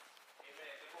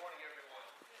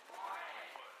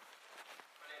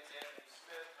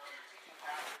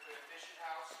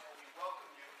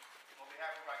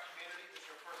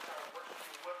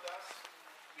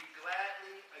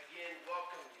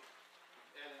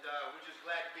we're just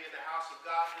glad to be in the house of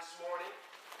God this morning.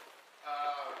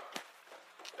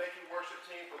 Thank you, worship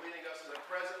team, for leading us in the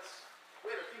presence.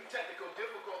 We had a few technical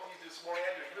difficulties this morning.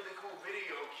 I had this really cool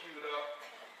video queued up.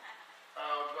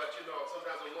 But you know,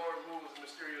 sometimes the Lord moves in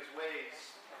mysterious ways,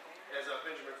 as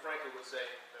Benjamin Franklin would say.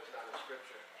 That's not in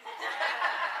Scripture.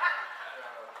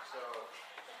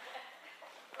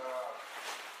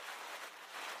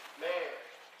 Man,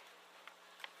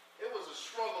 it was a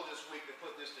struggle this week to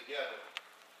put this together.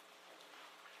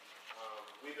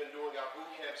 We've been doing our boot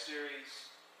camp series,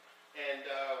 and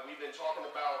we've been talking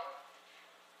about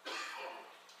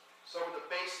some of the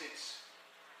basics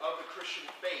of the Christian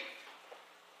faith.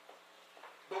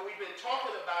 But we've been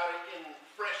talking about it in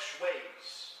fresh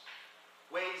ways.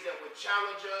 Ways that would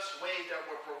challenge us, ways that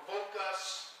would provoke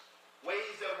us,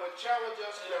 ways that would challenge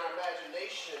us in our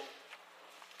imagination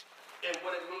and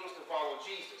what it means to follow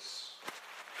Jesus.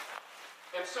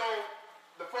 And so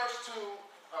the first two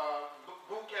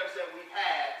boot camps that we've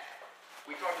had,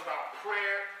 we talked about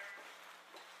prayer,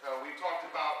 we talked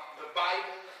about the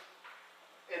Bible,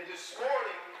 and this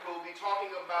morning we'll be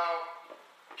talking about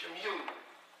communion.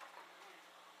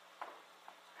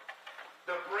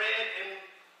 The bread and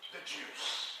the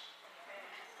juice.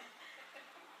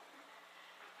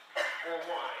 Or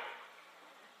wine,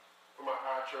 from our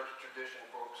high church tradition,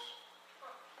 folks.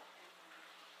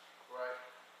 Right?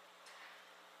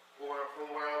 Or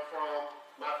from where I'm from,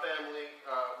 my family,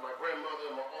 my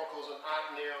grandmother, my uncles and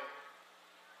aunt now,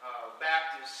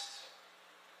 Baptist,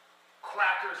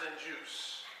 crackers and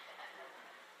juice.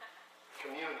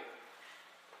 Communion.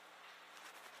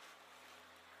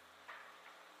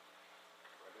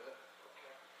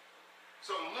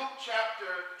 So Luke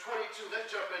chapter 22, let's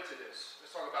jump into this.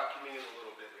 Let's talk about communion a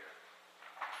little bit here.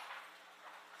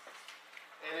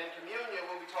 And in communion,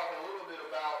 we'll be talking a little bit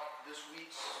about this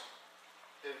week's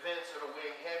events that are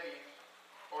weighing heavy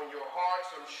on your hearts,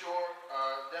 I'm sure.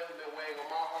 Definitely been weighing on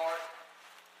my heart.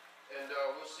 And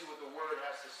we'll see what the Word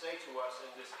has to say to us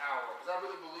in this hour. Because I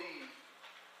really believe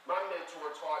my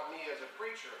mentor taught me as a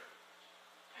preacher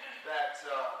that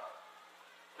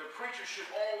the preacher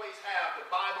should always have the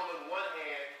Bible in one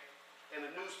hand and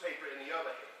the newspaper in the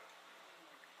other hand.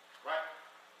 Right?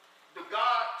 The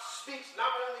God speaks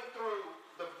not only through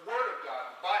the Word of God,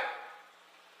 the Bible,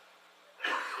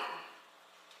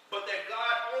 but that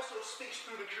God also speaks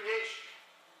through the creation.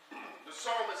 The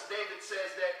psalmist David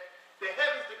says that the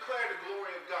heavens declare the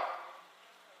glory of God.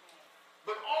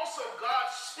 But also God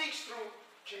speaks through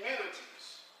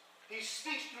communities. He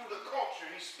speaks through the culture.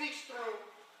 He speaks through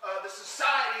the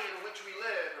society in which we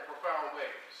live in profound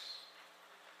ways.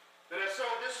 And so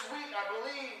this week, I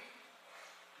believe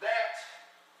that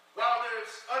while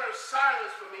there's utter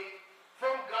silence for me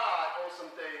from God on some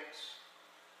things,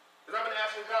 because I've been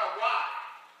asking God why,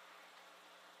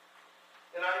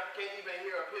 and I can't even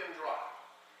hear a pin drop.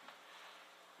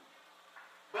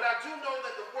 But I do know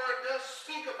that the Word does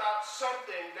speak about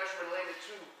something that's related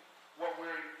to what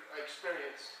we're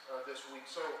experiencing this week.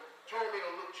 So turn with me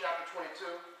to Luke chapter 22.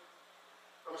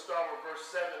 I'm going to start with verse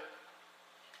 7.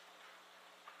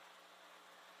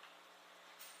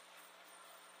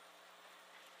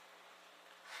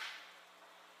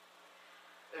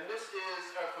 And this is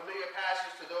a familiar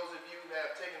passage to those of you who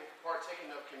have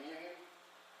partaken of communion.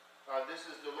 This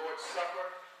is the Lord's Supper,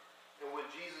 in which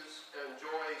Jesus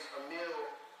enjoys a meal,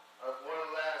 one of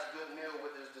the last good meal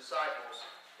with his disciples.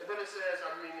 And then it says,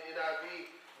 I'm reading the NIV,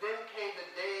 then came the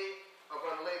day of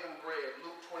unleavened bread,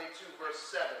 Luke 22, verse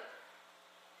 7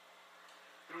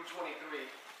 through 23.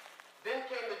 Then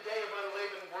came the day of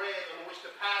unleavened bread on which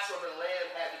the Passover lamb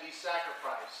had to be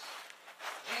sacrificed.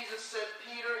 Jesus sent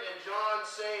Peter and John,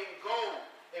 saying, go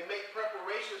and make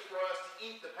preparations for us to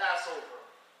eat the Passover.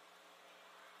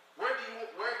 Where do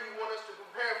you want us to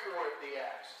prepare for it, they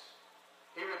asked.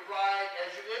 He replied, as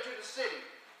you enter the city,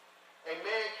 a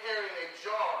man carrying a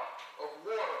jar of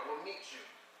water will meet you.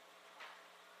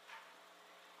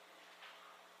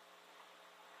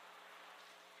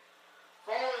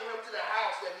 Following him to the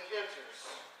house that he enters,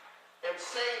 and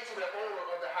saying to the owner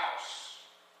of the house,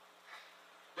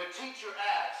 the teacher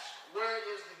asks, where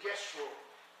is the guest room,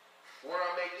 where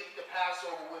I may eat the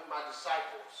Passover with my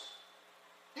disciples?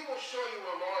 He will show you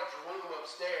a large room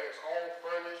upstairs, all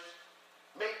furnished.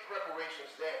 Make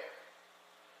preparations there.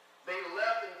 They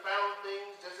left and found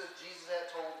things just as Jesus had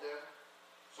told them,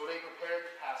 so they prepared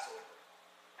the Passover.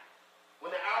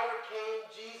 When the hour came,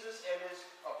 Jesus and his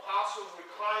apostles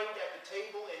reclined at the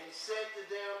table, and he said to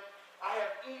them, I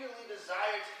have eagerly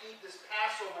desired to eat this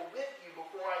Passover with you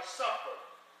before I suffer.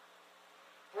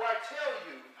 For I tell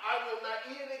you, I will not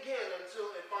eat it again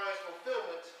until it finds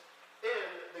fulfillment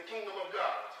in the kingdom of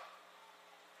God.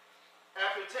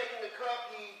 After taking the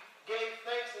cup, he gave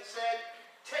thanks and said,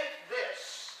 "Take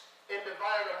this and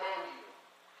divide it among you.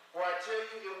 For I tell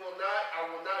you, I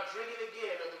will not drink it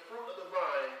again of the fruit of the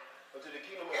vine until the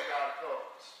kingdom of God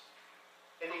comes."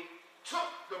 And he took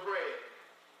the bread,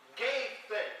 gave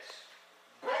thanks,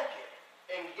 broke it,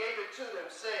 and gave it to them,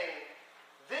 saying,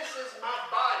 "This is my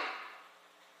body,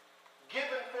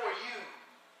 given for you.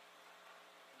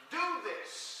 Do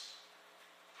this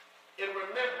in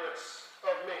remembrance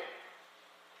of me."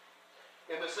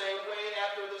 In the same way,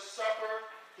 after the supper,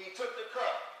 he took the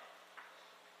cup.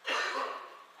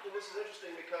 And this is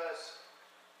interesting because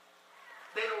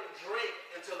they don't drink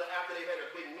until after they've had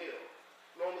a big meal.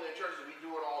 Normally in churches, we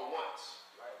do it all once.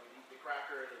 Right? We eat the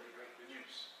cracker and then we drink the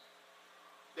juice.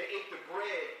 They ate the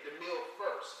bread, the meal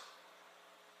first.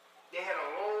 They had a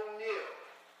long meal,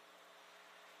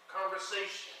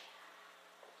 conversation.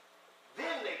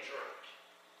 Then they drank.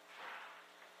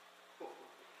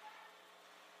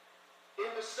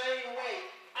 In the same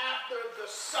way, after the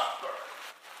supper,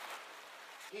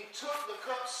 he took the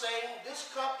cup, saying,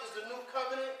 "This cup is the new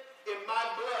covenant in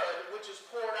my blood, which is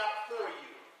poured out for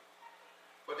you.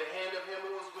 But the hand of him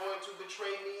who is going to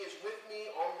betray me is with me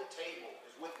on the table,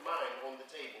 is with mine on the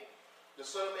table. The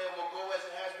Son of Man will go as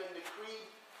it has been decreed,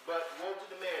 but woe to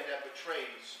the man that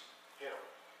betrays him."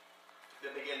 They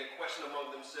began to question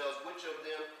among themselves which of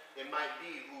them it might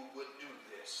be who would do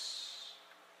this.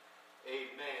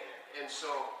 Amen. And so,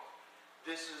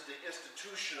 this is the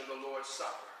institution of the Lord's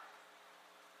Supper.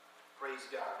 Praise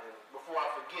God. And before I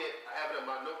forget, I have it in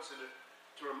my notes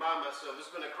to remind myself, it's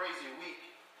been a crazy week.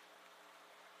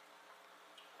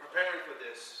 Preparing for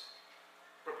this,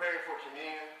 preparing for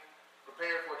communion,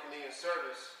 preparing for communion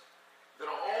service, that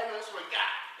I almost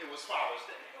forgot it was Father's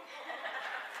Day.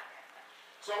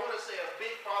 So I want to say a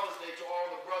big Father's Day to all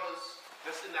the brothers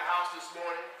that's in the house this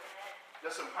morning.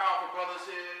 There's some powerful brothers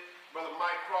here. Brother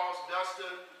Mike Cross,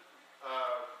 Dustin,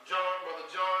 John, Brother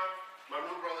John, my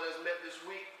new brother that's met this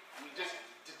week. We just,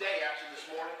 today actually, this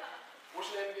morning.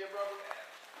 What's your name again, brother?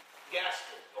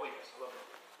 Gaston. Oh yes, I love it.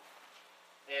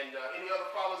 And any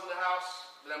other fathers in the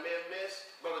house that I may have missed?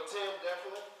 Brother Tim,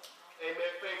 definitely.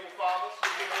 Amen. Faithful fathers.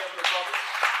 Give me a hand for the brothers.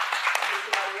 I miss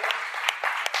somebody else?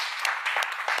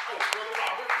 Oh, Brother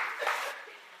Robert.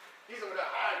 He's over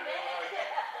there hiding.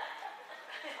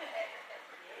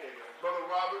 Brother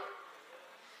Robert.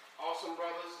 Awesome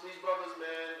brothers. These brothers,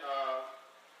 man,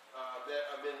 that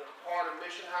have been a part of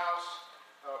Mission House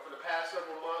for the past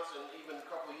several months and even a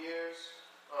couple of years.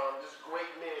 Just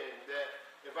great men that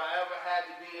if I ever had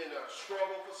to be in a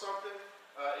struggle for something,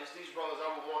 it's these brothers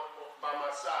I would want by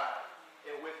my side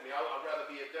and with me. I'd rather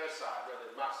be at their side rather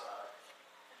than my side.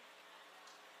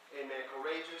 Amen.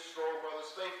 Courageous, strong brothers,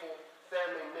 faithful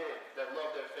family men that love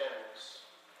their families.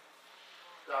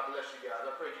 God bless you guys.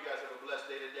 I pray you guys have a blessed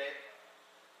day today.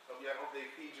 I hope they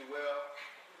feed you well.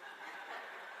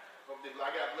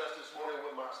 I got blessed this morning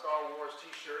with my Star Wars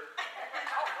t-shirt,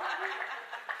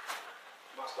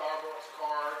 my Starbucks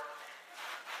card,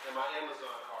 and my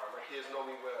Amazon card. My kids know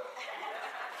me well.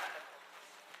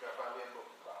 Gotta find me a book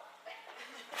to buy.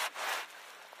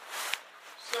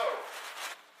 So,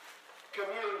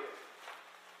 communion.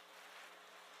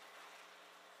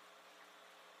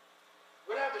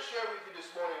 What I have to share with you this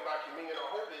morning about communion, I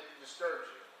hope it disturbs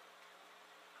you.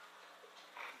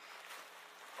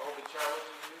 I hope it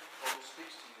challenges you. I hope it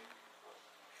speaks to you.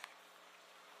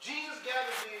 Jesus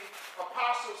gathered the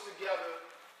apostles together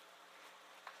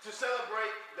to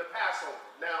celebrate the Passover.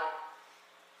 Now,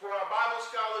 for our Bible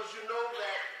scholars, you know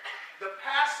that the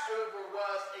Passover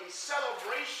was a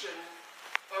celebration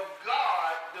of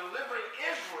God delivering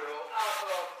Israel out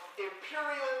of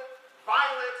imperial,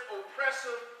 violent,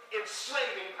 oppressive,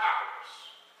 enslaving powers.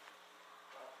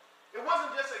 It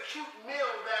wasn't just a cute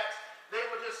meal that they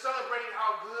were just celebrating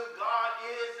how good God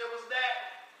is. It was that,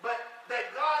 but that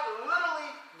God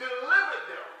literally delivered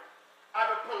them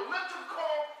out of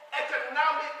political,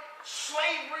 economic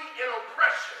slavery and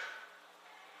oppression.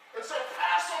 And so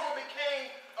Passover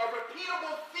became a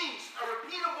repeatable feast, a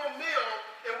repeatable meal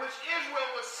in which Israel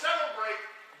would celebrate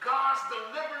God's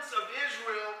deliverance of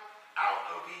Israel out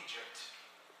of Egypt.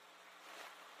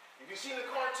 Have you seen the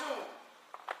cartoon,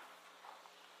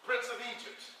 Prince of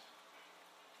Egypt?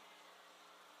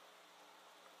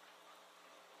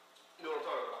 You know what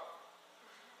I'm talking about?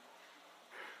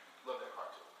 Love that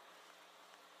cartoon.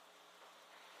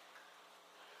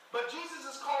 But Jesus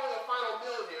is calling a final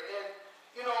meal here. And,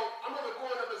 you know, I remember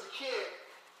growing up as a kid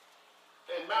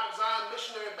in Mount Zion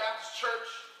Missionary Baptist Church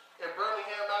in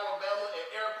Birmingham, Alabama, at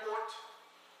Airport.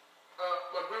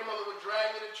 My grandmother would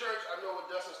drag me to church. I know what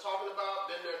Dustin's talking about.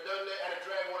 Been there, done that. I had to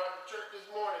drag one out to church this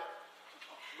morning.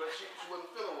 But she wasn't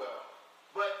feeling well.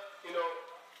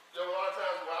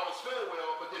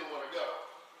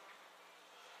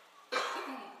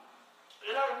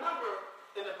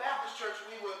 church,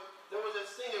 there was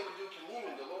this thing they would do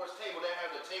communion, the Lord's table. They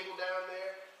have the table down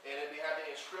there, and they had the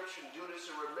inscription, "Do this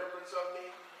in remembrance of me."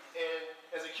 And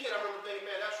as a kid, I remember thinking,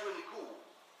 man, that's really cool.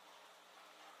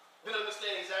 Didn't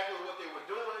understand exactly what they were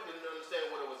doing, didn't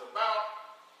understand what it was about,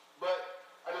 but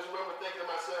I just remember thinking to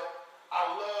myself, I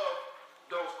love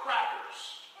those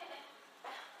crackers.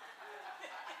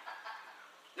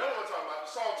 Y'all know what I'm talking about,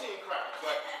 the saltine crackers.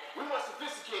 But we more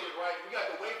sophisticated, right? We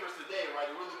got the wafers today, right?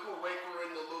 The really cool wafer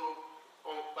in the little,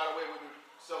 by the way, we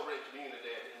celebrate communion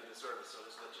today at the end of the service, so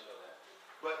just let you know that.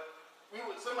 But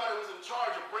somebody was in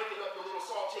charge of breaking up the little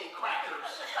saltine crackers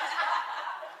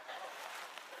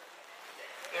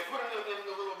and putting them in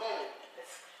the little bowl.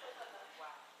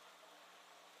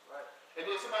 Right? And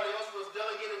then somebody else was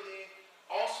delegated the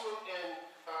awesome and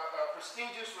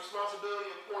prestigious responsibility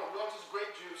of pouring Welch's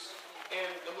grape juice in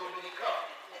the little bitty cup.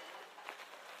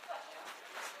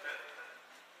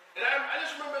 And I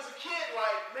just remember as a kid,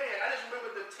 like, man, I just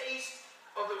remember the taste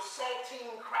of those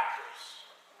saltine crackers.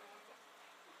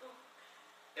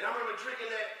 And I remember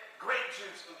drinking that grape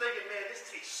juice and thinking, man,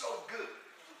 this tastes so good.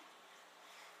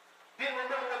 Didn't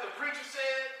remember what the preacher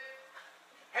said.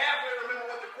 Halfway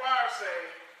remember what the choir sang.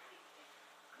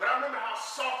 But I remember how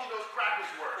salty those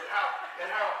crackers were and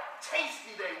how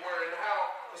tasty they were, and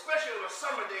how, especially on a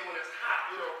summer day when it's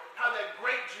hot, how that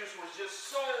grape juice was just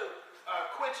so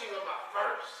quenching of my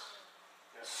thirst.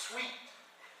 And sweet,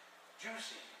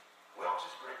 juicy,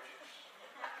 Welch's grape juice.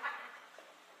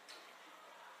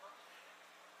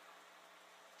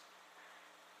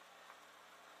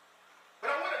 But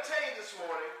I want to tell you this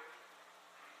morning,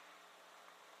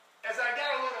 as I got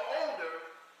a little older,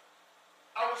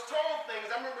 I was told things.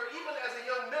 I remember even as a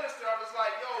young minister, I was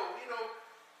like,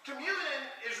 communion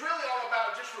is really all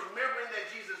about just remembering that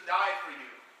Jesus died for you,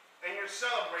 and you're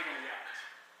celebrating that.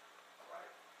 Right?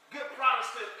 Good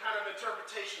Protestant kind of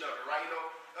interpretation of it, right?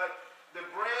 The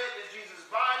bread is Jesus'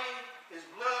 body, his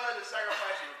blood is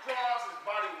sacrificed on the cross, his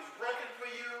body was broken for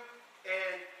you,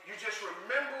 and you're just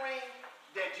remembering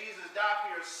that Jesus died for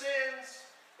your sins,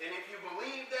 and if you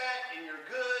believe that and you're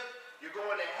good, you're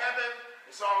going to heaven,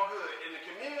 it's all good. And the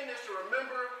communion is to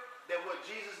remember that what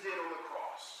Jesus did on the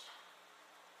cross.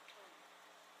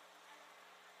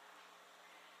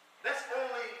 That's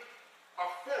only a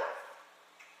fourth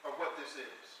of what this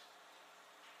is.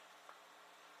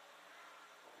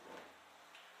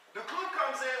 The clue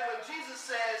comes in when Jesus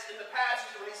says in the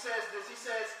passage, when he says this, he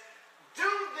says, "Do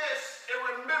this in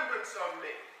remembrance of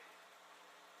me."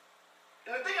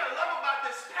 And the thing I love about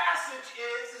this passage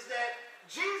is that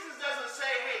Jesus doesn't say,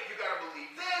 hey, you got to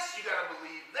believe this, you got to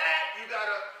believe that, you got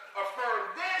to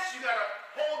affirm this, you got to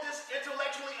hold this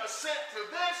intellectually, assent to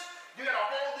this, you got to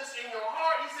hold this in your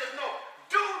heart. He says, no,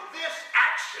 do this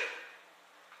action.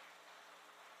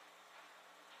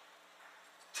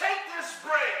 Take this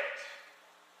bread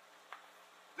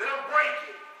that I'm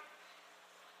breaking.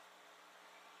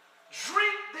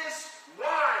 Drink this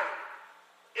wine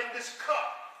in this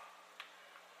cup.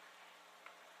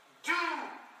 Do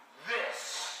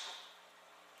this.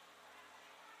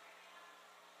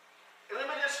 And let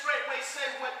me just straightway say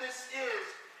what this is.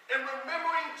 In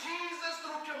remembering Jesus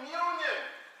through communion,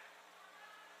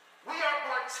 we are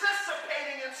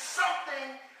participating in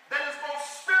something that is both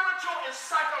spiritual and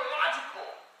psychological,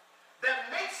 that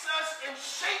makes us and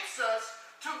shapes us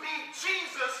to be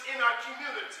Jesus in our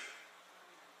community.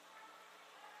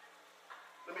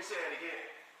 Let me say that again.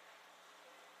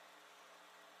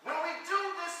 When we do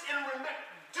this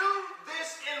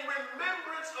in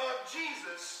remembrance of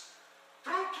Jesus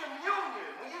through communion,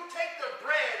 when you take the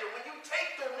bread and when you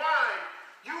take the wine,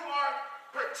 you are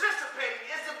participating.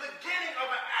 It's the beginning of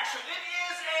an action. It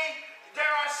is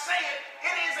dare I say it,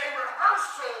 it is a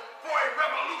rehearsal for a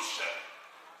revolution.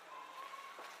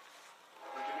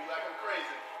 Look at me like I'm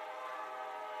crazy.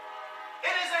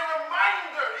 It is a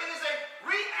reminder, it is a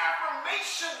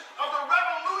reaffirmation of the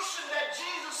revolution that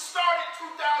Jesus started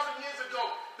 2,000 years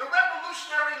ago. The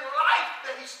revolutionary life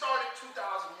that he started 2,000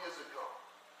 years ago.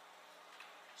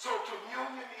 So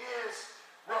communion is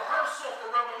rehearsal for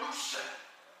revolution.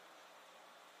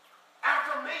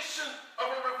 Affirmation of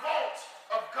a revolt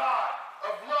of God,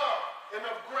 of love, and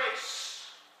of grace.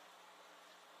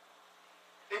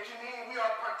 In communion, we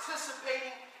are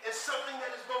participating in something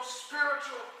that is both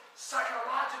spiritual,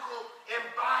 psychological, and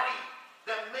body,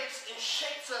 that makes and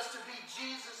shapes us to be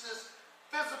Jesus'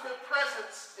 physical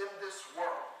presence in this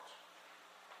world.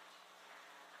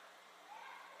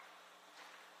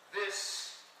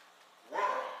 This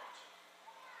world.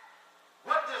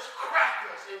 What does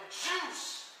crackers and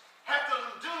juice have to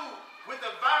do with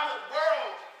the violent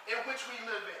world in which we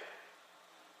live in?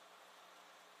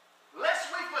 Lest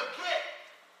we forget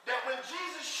that when when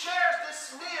Jesus shares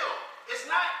this meal, it's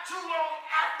not too long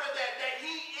after that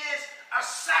he is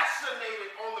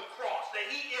assassinated on the cross, that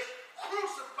he is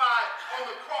crucified on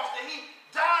the cross, that he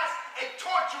dies a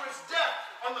torturous death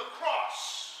on the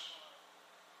cross.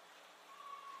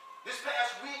 This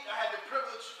past week, I had the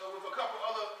privilege with a couple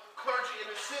other clergy in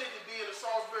the city to be in the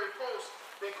Salisbury Post.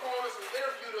 They called us and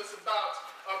interviewed us about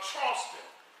Charleston,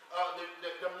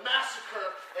 the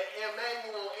massacre at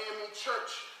Emmanuel AME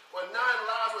Church, where 9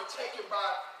 lives were taken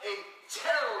by a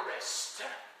terrorist.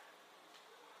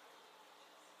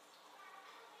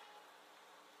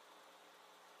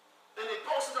 And they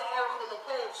posted an article in the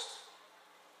Post,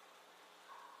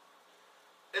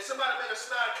 and somebody made a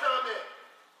snide comment.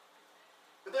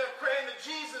 But they were praying to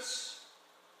Jesus.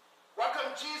 Why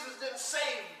come Jesus didn't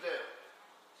save them?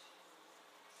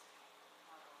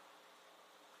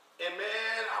 And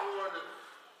man, I wanted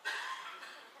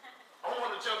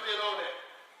to jump in on that.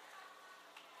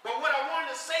 But what I wanted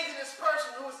to say to this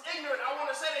person who was ignorant, I want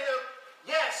to say to him,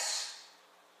 yes,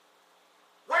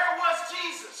 where was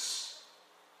Jesus?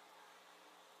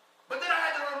 But then I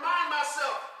had to remind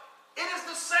myself, it is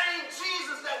the same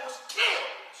Jesus that was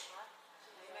killed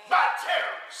by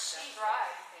terrorists.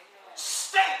 Right.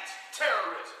 State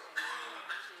terrorism.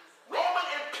 Roman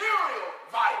imperial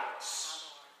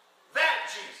violence. That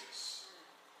Jesus.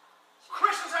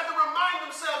 Christians have to remind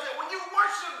themselves that when you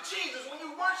worship Jesus, when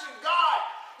you worship God,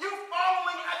 you're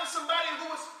following after somebody who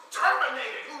was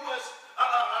terminated, who was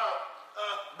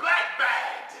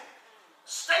black-bagged,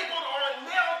 stapled or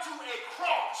nailed to a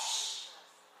cross.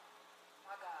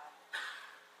 My God.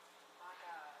 My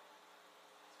God.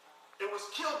 It was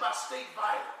killed by state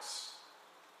violence.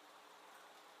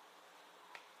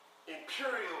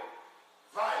 Imperial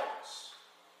violence.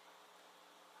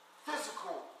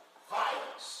 Physical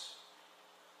violence.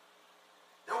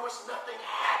 There was nothing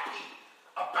happy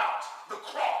about the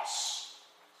cross.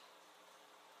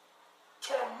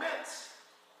 Torment.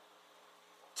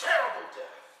 Terrible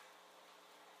death.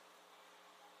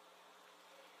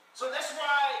 So that's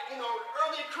why,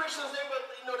 early Christians, they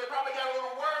probably got a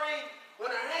little worried when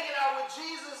they're hanging out with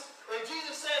Jesus, and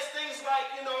Jesus says things like,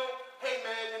 hey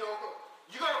man,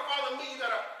 you're going to follow me, you got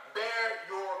to bear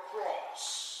your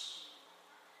cross.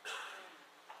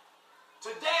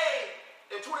 Today,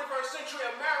 in 21st century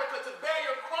America, to bear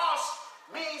your cross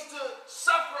means to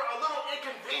suffer a little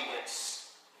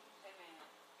inconvenience. Amen.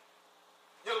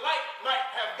 Your light might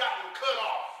have gotten cut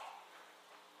off.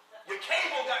 Your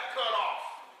cable got cut off.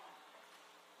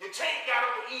 Your tank got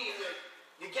on E,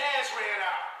 your gas ran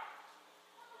out.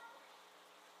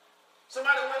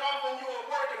 Somebody went off when you were at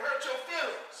work and hurt your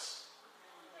feelings.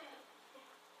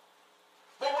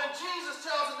 But when Jesus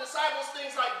tells the disciples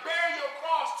things like, bear your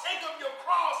cross, take up your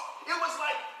cross, it was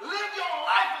like, live your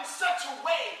life in such a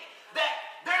way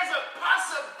that there's a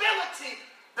possibility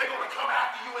they're going to come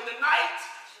after you in the night,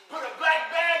 put a black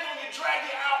bag on you, drag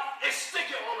you out, and stick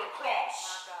it on the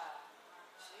cross. My God.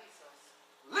 Jesus.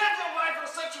 Live your life in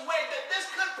such a way that this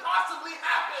could possibly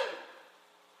happen.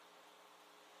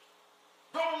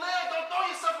 Don't throw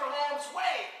yourself in harm's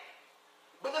way.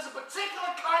 But there's a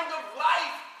particular kind of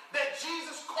life that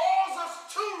Jesus calls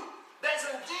us to that's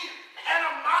indeed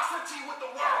animosity with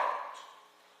the world.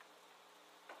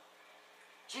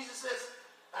 Jesus says,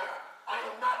 I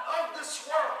am not of this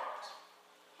world.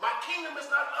 My kingdom is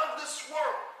not of this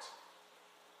world.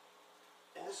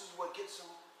 And this is what gets him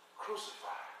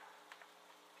crucified.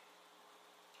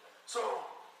 So,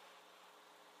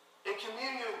 in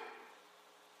communion,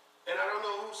 and I don't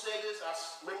know who said this, I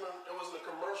remember it was in a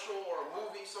commercial or a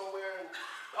movie somewhere in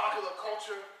popular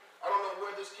culture. I don't know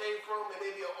where this came from. It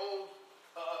may be an old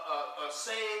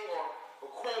saying or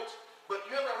a quote, but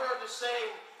you ever heard the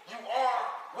saying, you are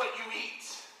what you eat?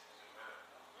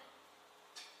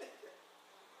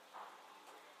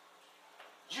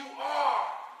 You are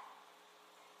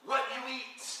what you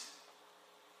eat.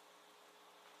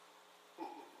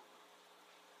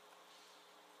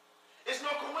 It's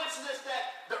no coincidence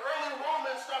that the early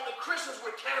Romans thought the Christians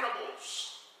were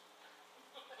cannibals.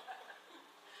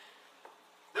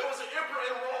 There was an emperor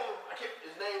in Rome,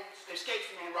 his name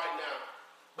escapes me right now,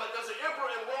 but there's an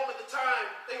emperor in Rome at the time,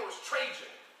 I think it was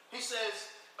Trajan. He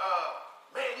says,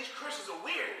 man, these Christians are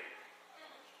weird.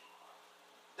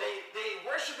 They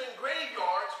worship in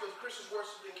graveyards, because Christians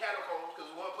worship in catacombs,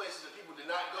 because one places that people did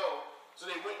not go, so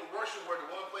they went and worshiped where the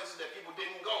one places that people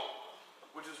didn't go,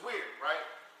 which is weird, right?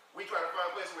 We try to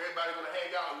find places where everybody's going to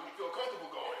hang out and we feel comfortable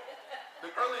going.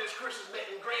 The earliest Christians met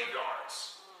in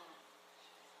graveyards.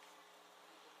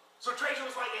 So Trajan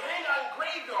was like, they hang out in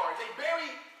graveyards. They bury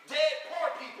dead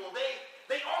poor people.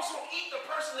 They also eat the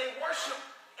person they worship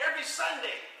every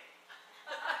Sunday.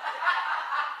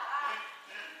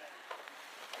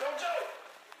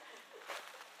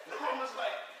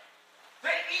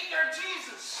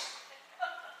 Jesus.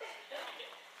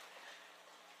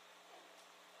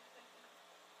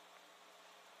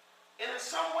 And in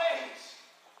some ways,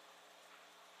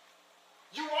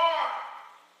 you are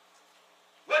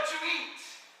what you eat.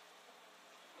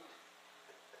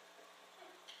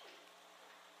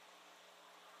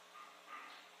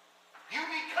 You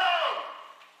become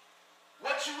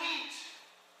what you eat.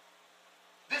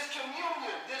 This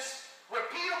communion, this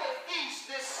repeatable feast,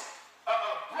 this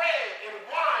bread and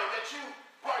wine that you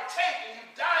partake and you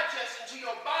digest into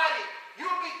your body,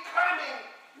 you're becoming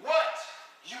what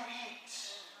you eat.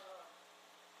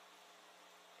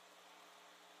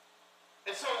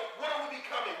 And so what are we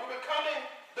becoming? We're becoming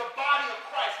the body of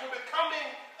Christ. We're becoming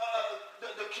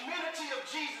the community of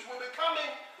Jesus. We're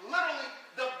becoming literally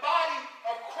the body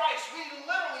of Christ.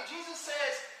 Jesus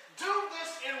says, do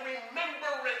this in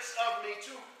remembrance of me,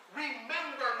 to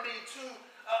remember me,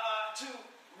 to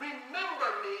remember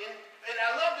me. And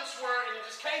I love this word, and it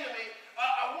just came to me.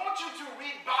 I want you to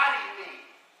rebody me.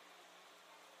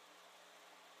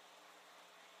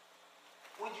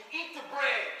 When you eat the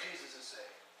bread, Jesus is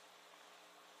saying,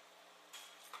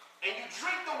 and you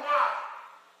drink the wine,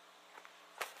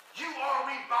 you are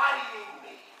rebodying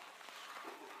me.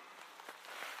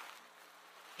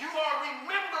 You are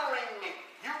remembering me.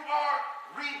 You are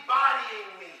rebodying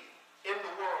me in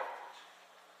the world.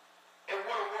 And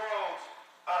what a world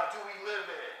do we live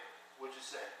in, would you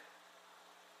say?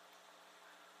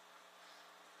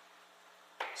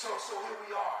 So here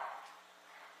we are.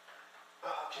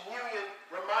 Communion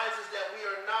reminds us that we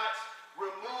are not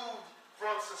removed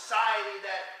from society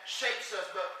that shapes us,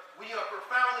 but we are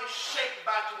profoundly shaped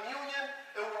by communion,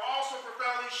 and we're also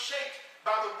profoundly shaped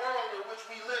by the world in which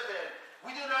we live in.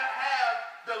 We do not have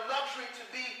the luxury to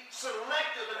be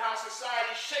selective in how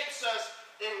society shapes us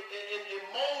and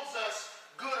molds us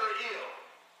good or ill.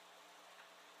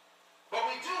 But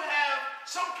we do have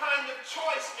some kind of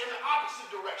choice in the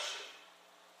opposite direction.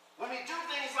 When we do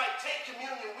things like take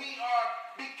communion, we are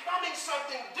becoming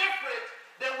something different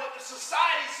than what the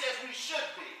society says we should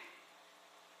be.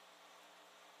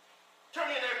 Turn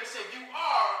your neighbor and say, you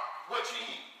are what you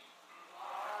eat.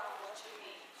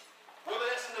 Whether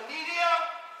that's in the media,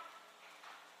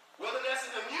 whether that's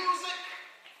in the music,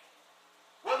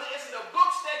 whether it's in the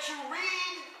books that you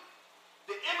read,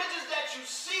 the images that you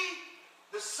see,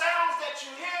 the sounds that you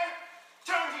hear,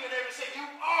 turn to your neighbor and say, you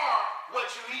are what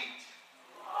you eat.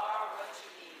 You are what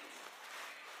you eat.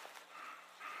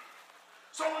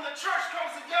 So when the church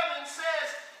comes together and says,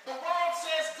 the world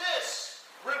says this,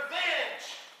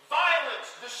 revenge, violence,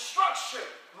 destruction,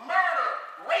 murder,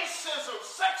 racism,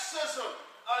 sexism,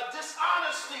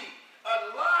 dishonesty,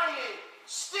 lying,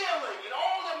 stealing, and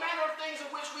all the manner of things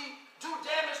in which we do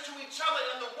damage to each other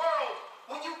in the world.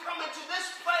 When you come into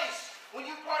this place, when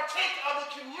you partake of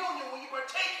the communion, when you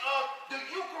partake of the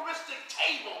Eucharistic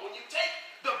table, when you take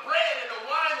the bread and the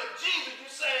wine of Jesus,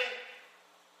 you're saying,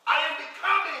 I am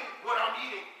becoming what I'm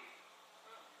eating.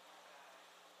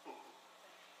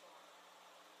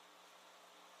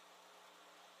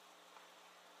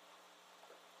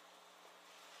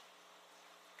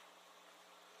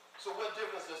 So what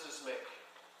difference does this make?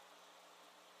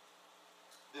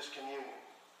 This communion.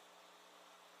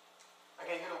 I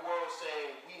can hear the world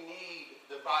saying, we need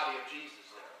the body of Jesus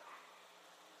now.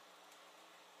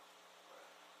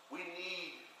 We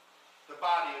need the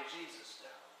body of Jesus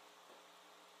now.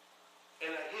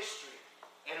 In a history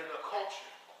and in a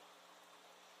culture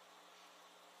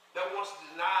that wants to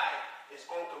deny its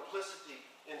own complicity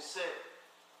in sin.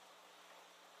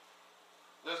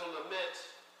 There's a lament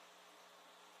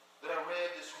that I read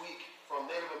this week from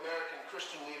Native American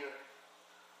Christian leader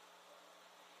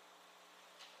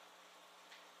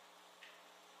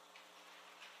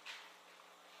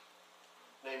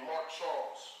named Mark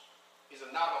Charles. He's a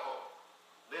Navajo,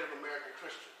 Native American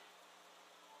Christian.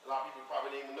 A lot of people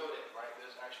probably didn't even know that, right?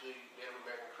 There's actually Native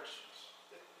American Christians.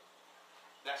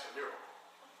 That's a miracle.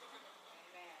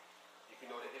 Amen. If you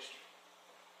know the history.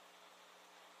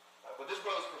 But this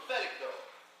brother's prophetic, though.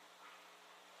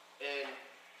 And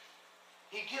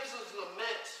he gives us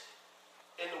lament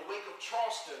in the wake of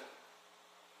Charleston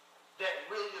that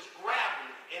really just grabbed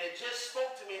me. And it just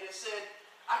spoke to me, and it said,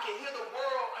 I can hear the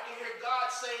world, I can hear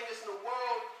God saying this, and the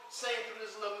world saying through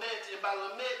this lament. And by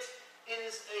lament, it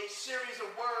is a series of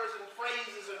words and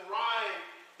phrases and rhyme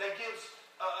that gives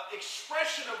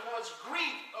expression of one's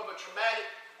grief of a traumatic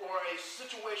or a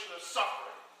situation of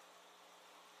suffering.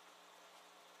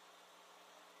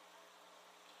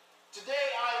 Today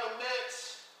I lament,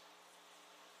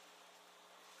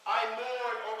 I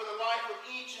mourn over the life of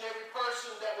each and every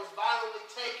person that was violently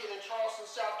taken in Charleston,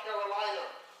 South Carolina.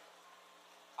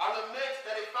 I lament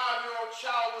that a 5-year-old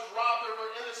child was robbed of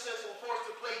her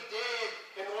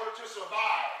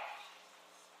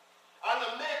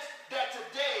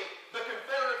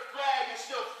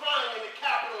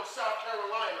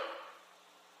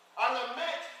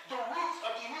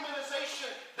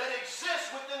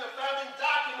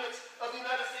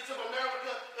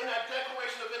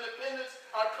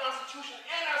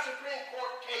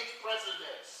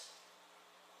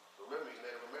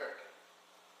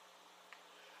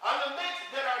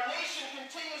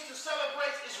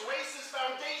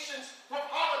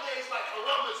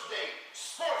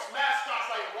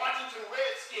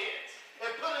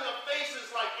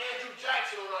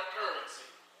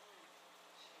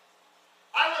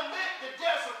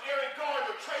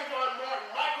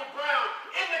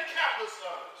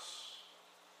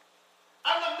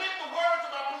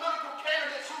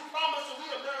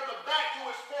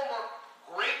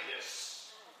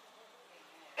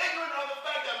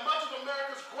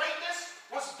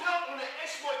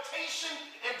oppression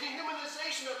and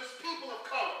dehumanization of his people of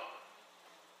color.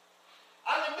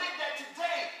 I lament that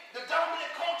today the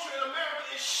dominant culture in America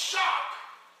is shocked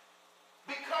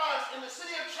because in the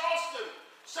city of Charleston,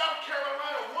 South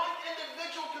Carolina, one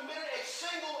individual committed a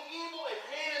single evil and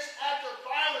heinous act of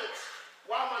violence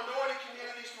while minority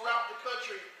communities throughout the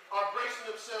country are bracing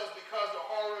themselves because the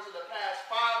horrors of the past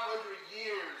 500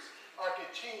 years are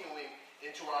continuing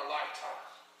into our lifetime.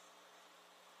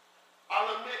 I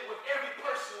lament with every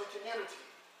person in the community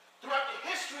throughout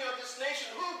the history of this nation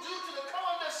who, due to the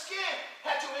color of their skin,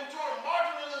 had to endure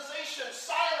marginalization,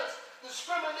 silence,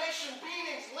 discrimination,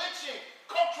 beatings, lynching,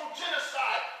 cultural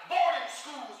genocide, boarding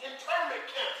schools, internment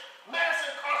camps, mass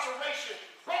incarceration,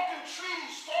 broken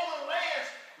treaties, stolen lands,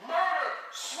 murder,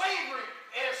 slavery,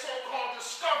 and so-called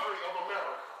discovery of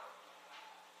America.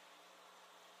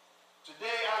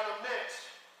 Today I lament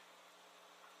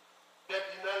that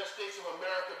the United States of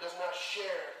America does not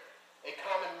share a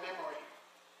common memory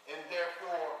and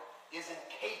therefore is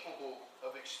incapable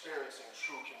of experiencing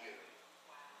true community.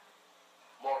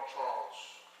 Mark Charles,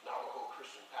 Navajo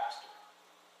Christian pastor.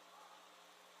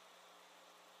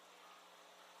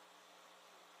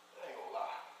 I ain't gonna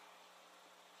lie.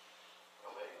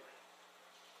 I'm angry.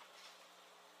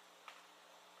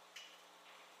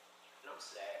 And I'm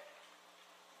sad.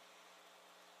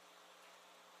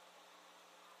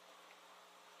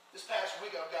 This past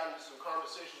week I've gotten into some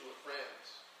conversations with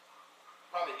friends.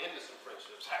 Probably into some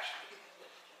friendships, actually.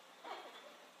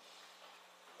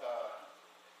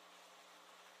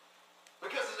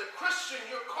 Because as a Christian,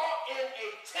 you're caught in a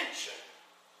tension.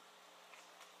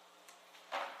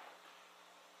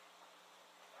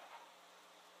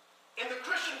 In the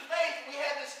Christian faith, we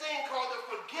have this thing called the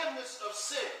forgiveness of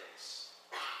sins.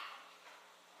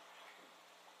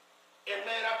 And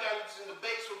man, I've gotten into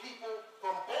debates with people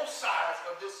from both sides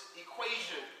of this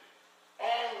equation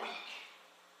all week.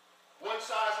 One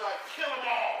side's like, kill them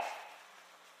all.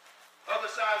 Other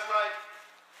side's like,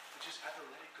 you just have to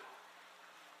let it go.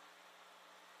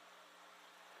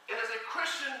 And as a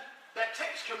Christian that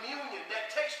takes communion, that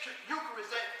takes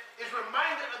Eucharist, that is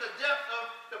reminded of the death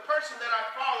of the person that I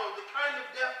follow, the kind of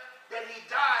death that he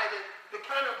died, and the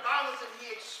kind of violence that he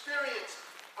experienced,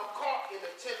 I'm caught in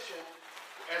a tension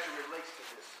as it relates to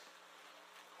this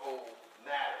whole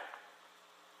matter.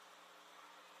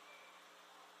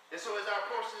 And so as I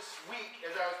approached this week,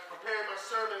 as I was preparing my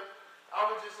sermon, I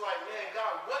was just like, man,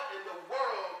 God, what in the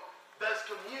world does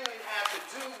communion have to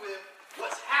do with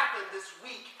what's happened this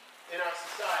week in our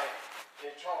society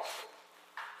in Charleston?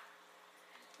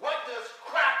 What does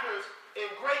crackers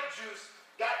and grape juice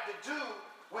got to do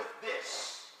with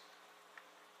this?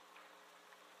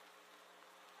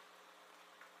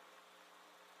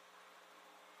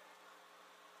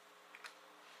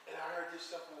 And I heard this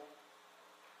simple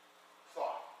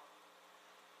thought.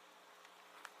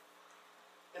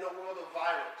 In a world of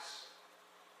violence,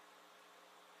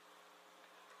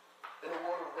 in a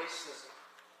world of racism,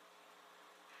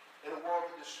 in a world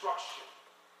of destruction,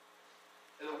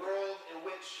 in a world in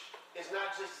which it's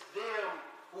not just them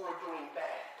who are doing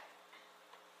bad,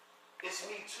 it's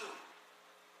me too.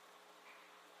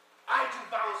 I do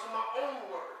violence with my own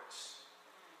words.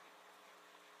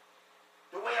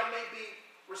 The way I may be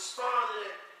responding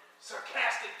in a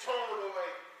sarcastic tone or a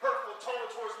hurtful tone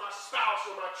towards my spouse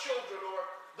or my children or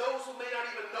those who may not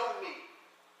even know me.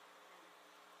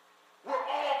 We're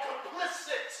all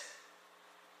complicit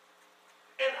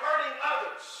in hurting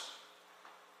others.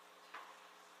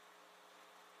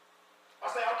 I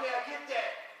say, okay, I get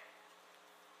that.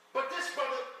 But this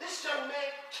brother, this young man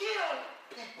killed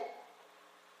people.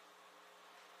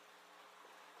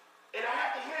 And I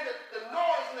have to hear the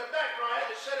noise in the background. I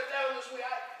had to shut it down this week.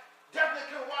 I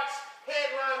definitely could watch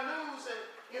headline news and,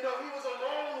 he was a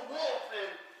lone wolf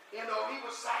and, he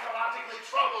was psychologically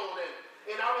troubled.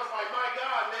 And I was like, my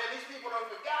God, man, these people don't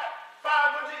forgot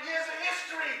 500 years of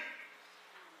history.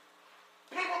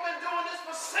 People have been doing this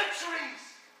for centuries.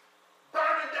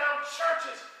 Burning down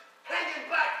churches, hanging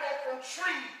black folk from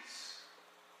trees.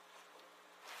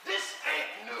 This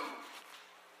ain't new.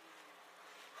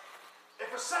 And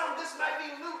for some, this might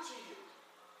be new to you.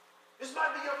 This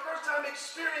might be your first time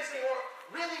experiencing or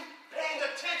really paying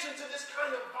attention to this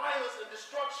kind of violence and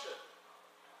destruction.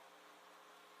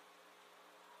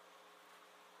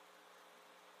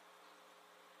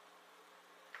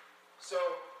 So,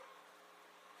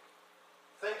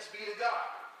 thanks be to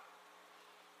God.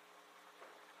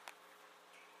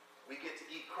 We get to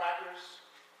eat crackers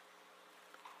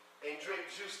and drink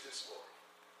juice this morning.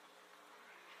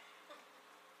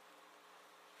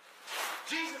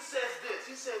 Jesus says this.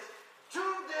 He says, do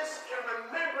this in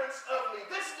remembrance of me.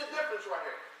 This is the difference right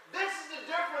here. This is the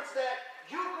difference that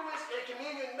Eucharist and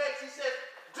communion makes. He says,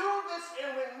 do this in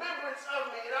remembrance of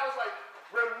me. And I was like,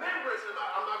 remembrance, and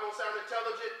I'm not going to sound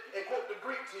intelligent and quote the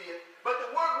Greek to you, but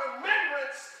the word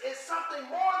remembrance is something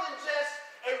more than just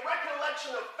a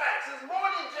recollection of facts. It's more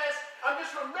than just, I'm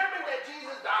just remembering that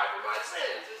Jesus died for my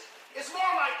sins. It's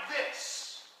more like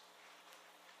this.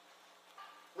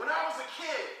 When I was a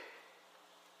kid,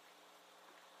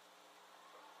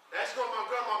 I used to go to my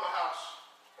grandmama's house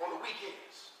on the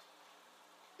weekends.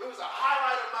 It was a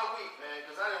highlight of my week, man,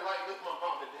 because I didn't like with my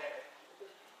mom and dad.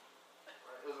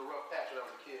 It was a rough patch when I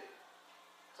was a kid.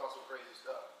 Saw some crazy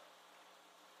stuff.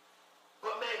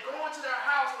 But man, going to their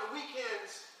house on the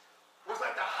weekends was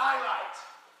like the highlight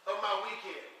of my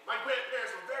weekend. My grandparents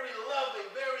were very loving,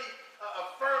 very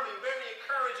affirming, very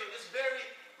encouraging.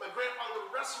 My grandfather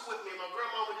would wrestle with me. My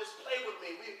grandma would just play with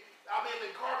me. I'd be in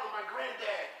the garden with my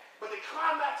granddad. But the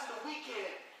climax of the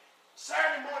weekend,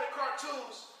 Saturday morning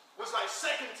cartoons was like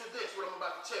second to this, what I'm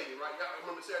about to tell you, right? Y'all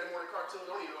remember Saturday morning cartoons?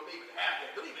 I don't even know if they even have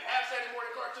that. Don't even have Saturday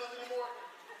morning cartoons anymore.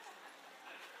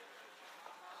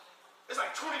 It's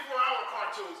like 24-hour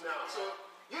cartoons now, so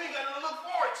you ain't got nothing to look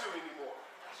forward to anymore.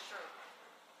 That's true.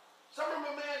 Some of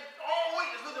them, man, all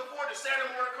week is looking forward to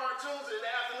Saturday morning cartoons and the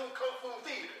afternoon Kung Fu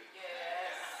Theater.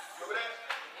 Yes. Remember that?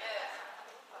 Yes.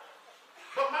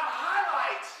 But my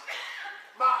highlight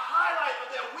of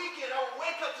that weekend, I would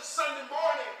wake up to Sunday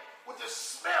morning with the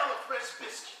smell of fresh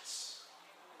biscuits.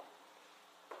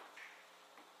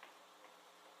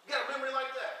 You got a memory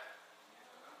like that?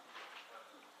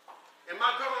 And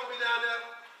my grandma would be down there.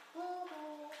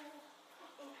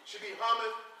 She'd be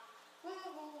humming,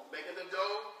 making the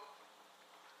dough,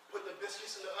 putting the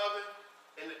biscuits in the oven,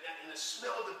 and the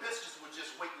smell of the biscuits would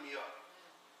just wake me up.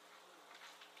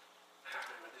 I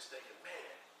remember just thinking,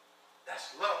 man,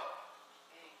 that's love.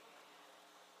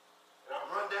 And I'd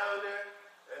run down there,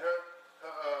 and her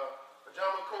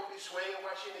pajama coat be swinging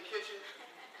while she's in the kitchen,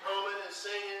 humming and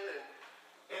singing,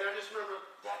 and I just remember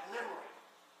that memory.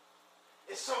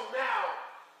 And so now,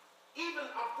 even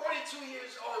I'm 42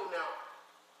 years old now,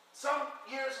 some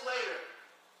years later,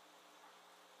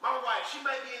 my wife, she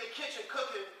might be in the kitchen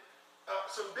cooking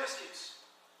some biscuits,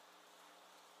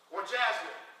 or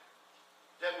Jasmine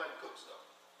might cook stuff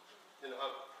in the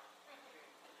oven.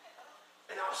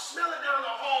 And I'll smell it down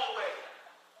the hallway.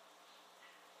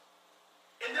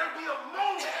 And there'll be a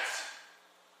moment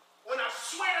when I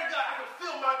swear to God I can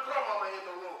feel my grandmama in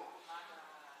the room.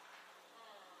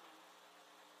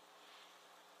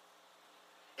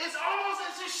 It's almost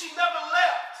as if she never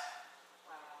left.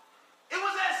 It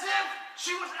was as if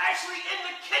she was actually in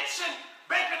the kitchen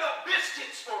baking up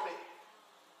biscuits for me.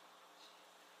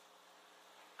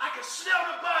 I could smell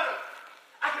the butter.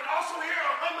 I could also hear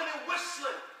her humming and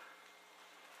whistling.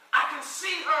 I can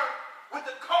see her with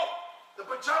the coat, the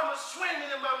pajamas swinging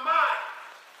in my mind.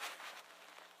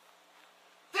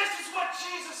 This is what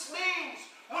Jesus means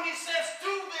when he says,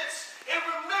 do this in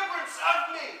remembrance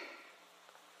of me.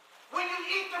 When you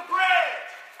eat the bread,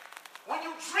 when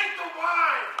you drink the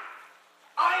wine,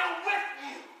 I am with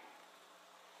you.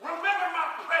 Remember my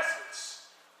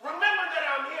presence. Remember that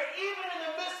I'm here even in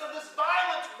the midst of this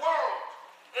violent world.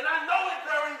 And I know it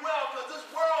very well because this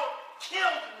world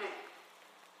killed me.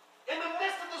 In the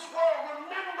midst of this world,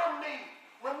 remember me.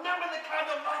 Remember the kind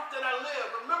of life that I live.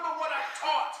 Remember what I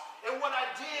taught and what I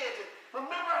did.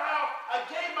 Remember how I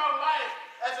gave my life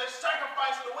as a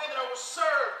sacrifice in the way that I was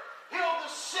served. Heal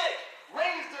the sick,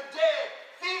 raise the dead,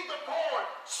 feed the poor,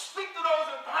 speak to those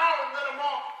in power and let them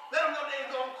know they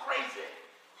ain't going crazy.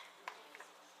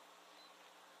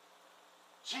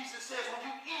 Jesus says when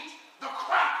you eat the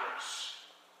crackers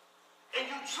and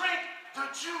you drink the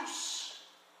juice,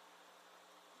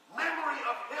 memory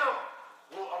of him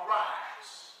will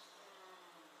arise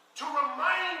to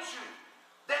remind you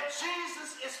that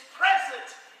Jesus is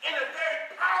present in a very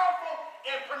powerful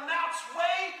and pronounced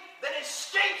way that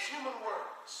escapes human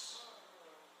words.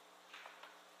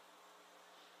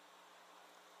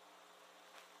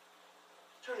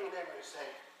 Turn to your neighbor and say,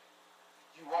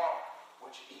 you are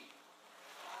what you eat.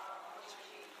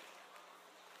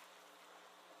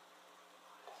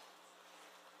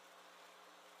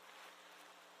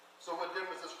 So what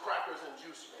difference does crackers and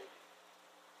juice make?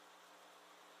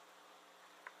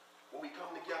 When we come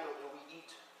together and we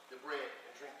eat the bread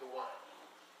and drink the wine,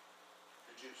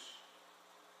 the juice,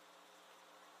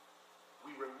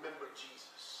 we remember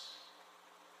Jesus.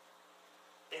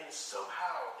 And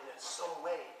somehow, and in some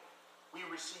way, we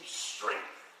receive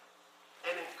strength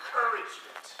and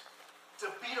encouragement to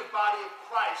be the body of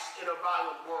Christ in a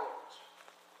violent world.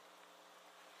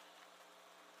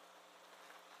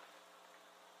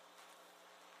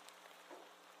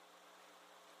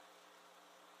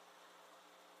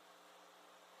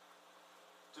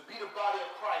 the body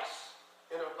of Christ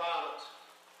in a violent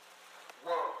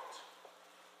world.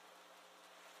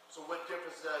 So what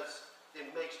difference does it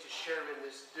make to share in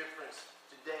this difference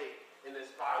today in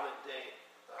this violent day?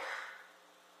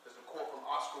 There's a quote from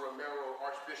Oscar Romero,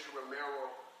 Archbishop Romero.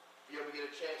 If you ever get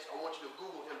a chance, I want you to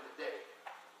Google him today.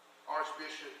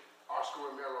 Archbishop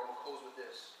Oscar Romero. I'm going to close with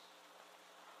this.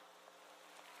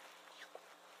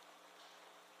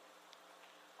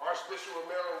 Archbishop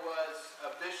Romero was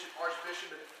a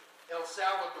Archbishop in El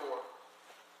Salvador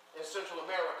in Central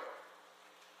America.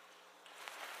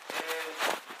 And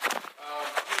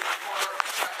he was part of the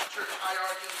Catholic Church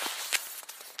hierarchy,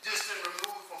 distant,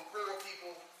 removed from poor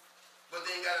people, but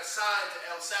then got assigned to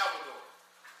El Salvador.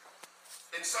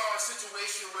 And saw a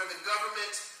situation where the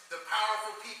government, the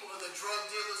powerful people, and the drug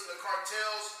dealers and the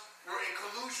cartels were in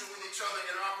collusion with each other,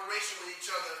 in operation with each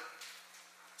other,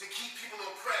 to keep people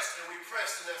oppressed and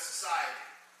repressed in that society.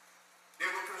 They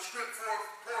would conscript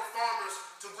poor farmers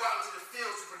to go out into the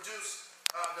fields to produce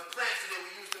the plants that they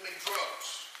would use to make drugs.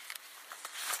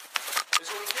 And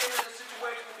so we came into this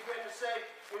situation and began to say,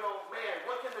 man,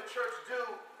 what can the church do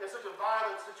in such a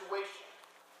violent situation?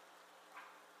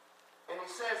 And he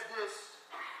says this,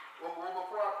 before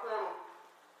I quote him,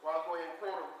 while I go ahead and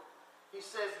quote him, he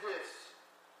says this: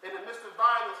 in the midst of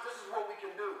violence, this is what we can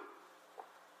do.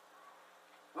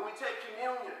 When we take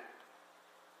communion,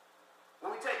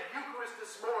 when we take Eucharist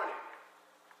this morning,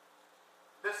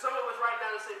 there's some of us right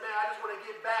now that say, man, I just want to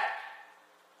get back.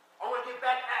 I want to get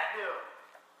back at them.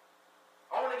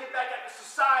 I want to get back at the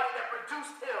society that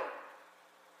produced him.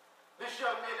 This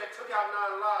young man that took out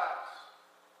 9 lives.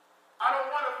 I don't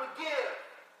want to forgive.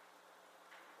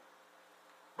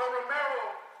 But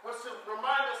Romero was to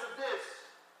remind us of this.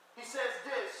 He says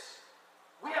this: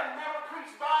 we have never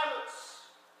preached violence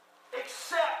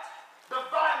except the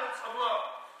violence of love,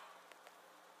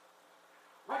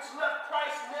 which left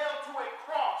Christ nailed to a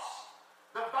cross,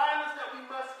 the violence that we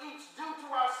must each do to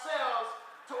ourselves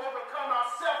to overcome our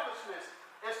selfishness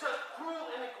and such cruel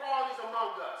inequalities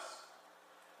among us.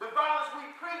 The violence we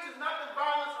preach is not the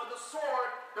violence of the sword,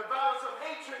 the violence of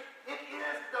hatred. It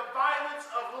is the violence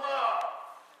of love,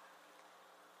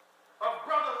 of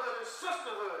brotherhood and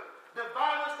sisterhood, the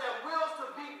violence that wills to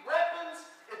beat weapons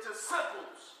into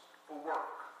sickles for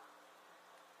work.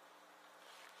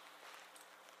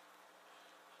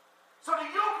 So the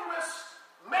Eucharist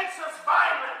makes us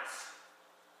violent,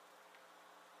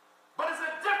 but it's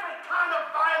a different kind of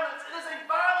violence. It is a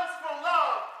violence for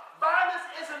love. Violence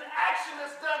is an action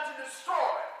that's done to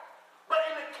destroy. But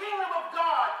in the kingdom of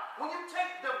God, when you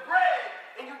take the bread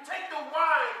and you take the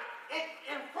wine, it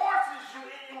enforces you,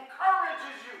 it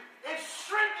encourages you, it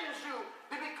strengthens you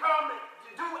to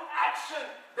do action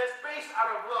that's based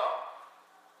out of love.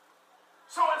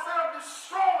 So instead of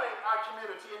destroying our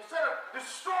community, instead of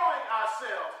destroying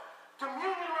ourselves,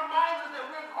 communion reminds us that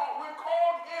we're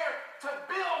called here to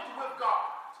build with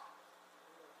God,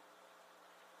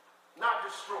 not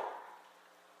destroy.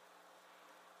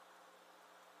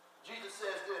 Jesus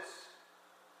says this.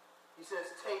 He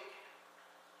says, take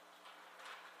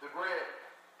the bread.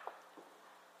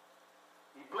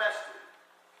 He blessed it.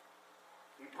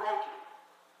 He broke it.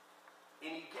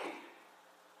 And he gave it.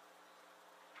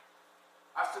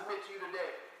 I submit to you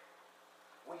today,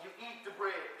 when you eat the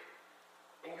bread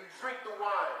and you drink the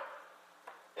wine,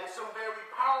 in some very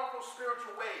powerful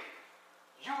spiritual way,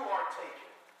 you are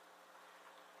taken.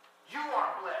 You are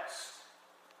blessed.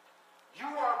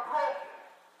 You are broken.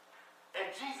 And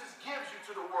Jesus gives you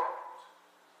to the world.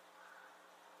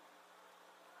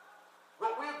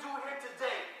 What we'll do here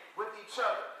today with each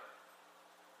other,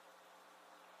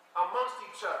 amongst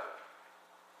each other,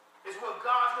 is what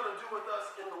God's going to do with us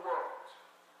in the world.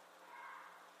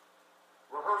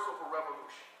 Rehearsal for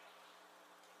revolution.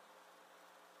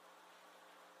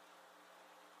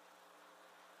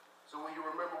 So will you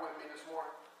remember with me this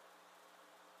morning?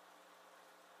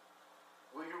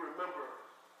 Will you remember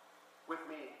with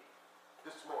me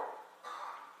this morning?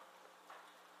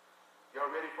 Y'all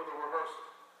ready for the rehearsal?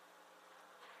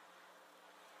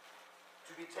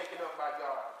 To be taken up by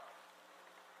God.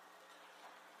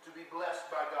 To be blessed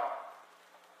by God.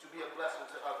 To be a blessing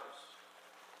to others.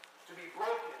 To be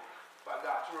broken by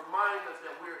God. To remind us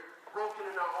that we're broken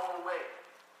in our own way,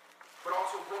 but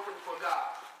also broken for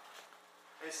God.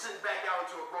 And sent back out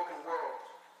into a broken world.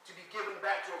 To be given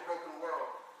back to a broken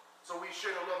world. So we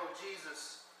share the love of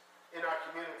Jesus in our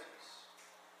communities.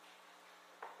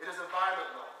 It is a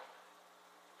violent love.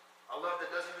 A love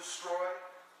that doesn't destroy.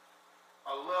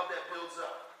 A love that builds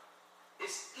up.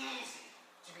 It's easy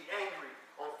to be angry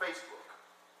on Facebook.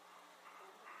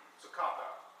 It's a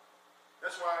cop-out.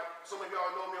 That's why some of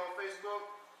y'all know me on Facebook.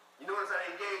 You notice I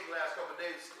engaged the last couple of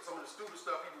days some of the stupid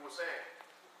stuff people were saying.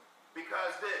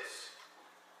 Because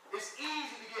it's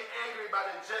easy to get angry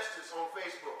about injustice on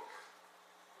Facebook.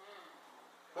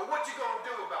 But what you gonna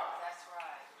do about it? That's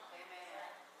right. Amen.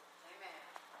 Amen.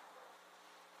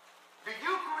 The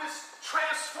Eucharist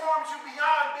transforms you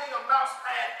beyond being a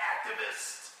mousepad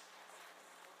activist.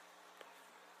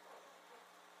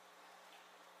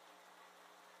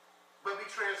 But be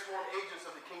transformed agents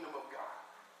of the kingdom of God.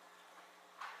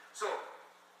 So,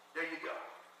 there you go.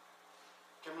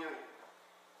 Communion.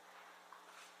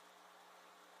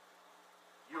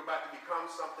 You're about to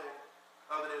become something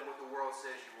other than what the world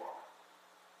says you are.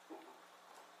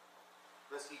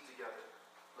 Let's eat together.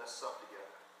 Let's sup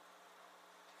together.